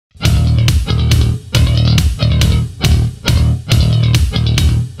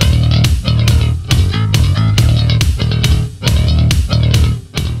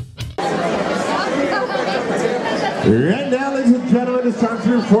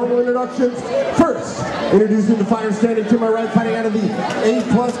do formal introductions. First, introducing the fighter standing to my right, fighting out of the A+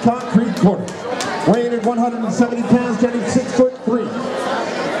 concrete corner. Weighing at 170 pounds, standing 6'3".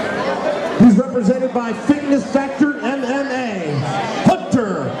 He's represented by Fitness Factor MMA,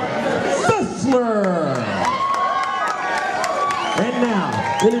 Hunter Fessler. And now,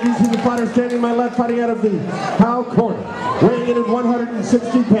 introducing the fighter standing to my left, fighting out of the Howe corner. Weighing in at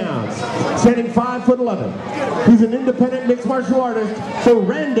 160 pounds, standing 5'11". He's an independent mixed martial artist for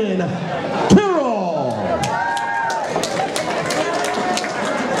Carrol.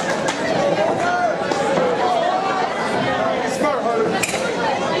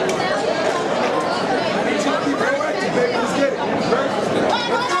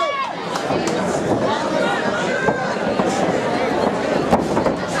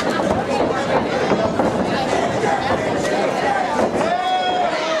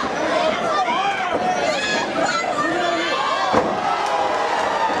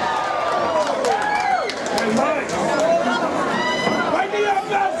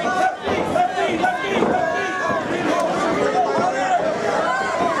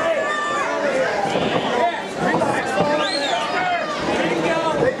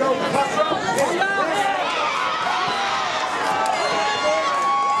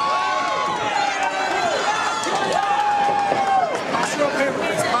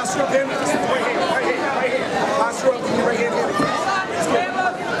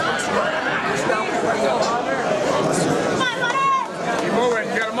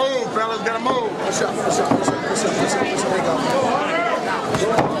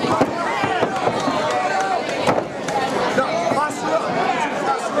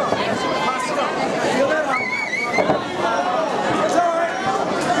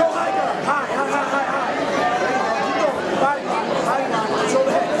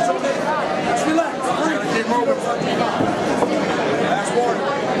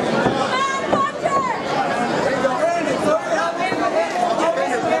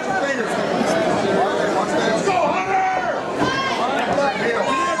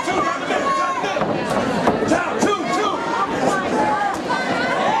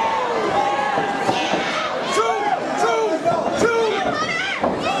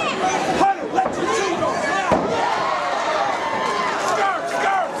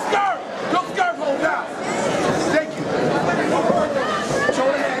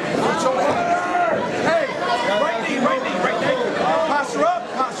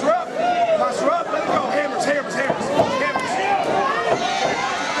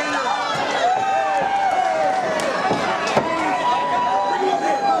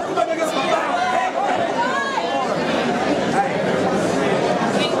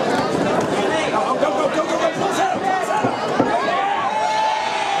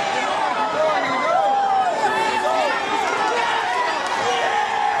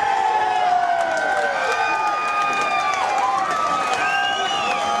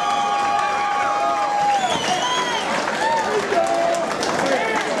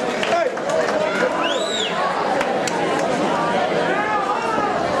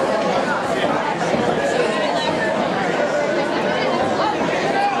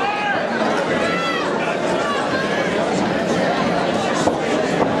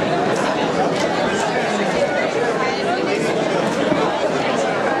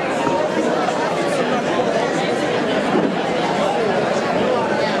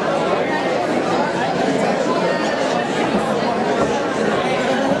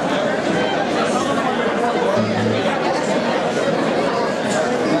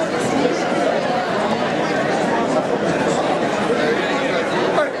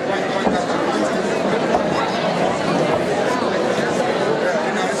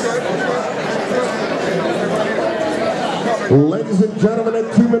 Ladies and gentlemen,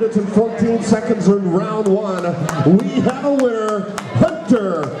 at 2 minutes and 14 seconds in round one, we have a winner,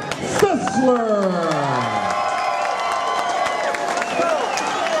 Hunter Fessler.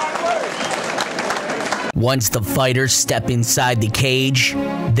 Once the fighters step inside the cage,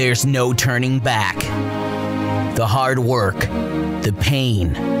 there's no turning back. The hard work, the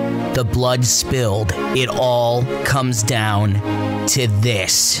pain, the blood spilled, it all comes down to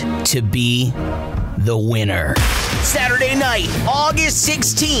this, to be the winner. Saturday night, August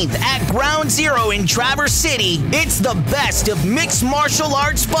 16th at Ground Zero in Traverse City, it's the best of mixed martial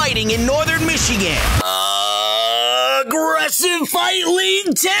arts fighting in Northern Michigan. Aggressive Fight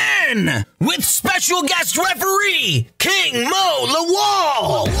League 10 with special guest referee King Mo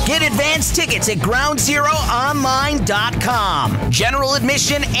Lawal. Get advance tickets at groundzeroonline.com. General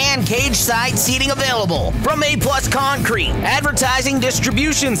admission and cage side seating available from A+ Concrete, Advertising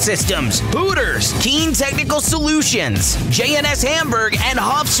Distribution Systems, Hooters, Keen Technical Solutions, JNS Hamburg, and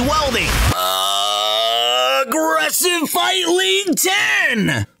Huff's Welding. Aggressive Fight League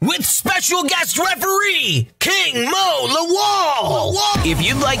 10 with special guest referee King Mo Lawal. If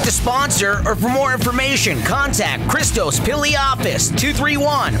you'd like to sponsor or for more information, contact Christos Piliopoulos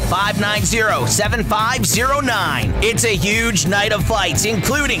 231-590-7509. It's a huge night of fights,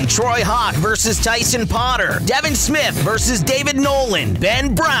 including Troy Hawk versus Tyson Potter, Devin Smith versus David Nolan,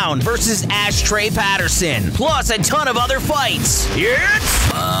 Ben Brown versus Ashtray Patterson, plus a ton of other fights.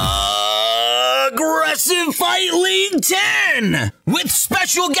 It's Aggressive Fight League 10 with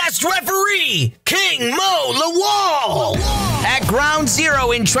special guest referee King Mo Lawal at Ground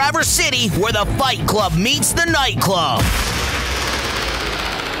Zero in Traverse City, where the Fight Club meets the nightclub.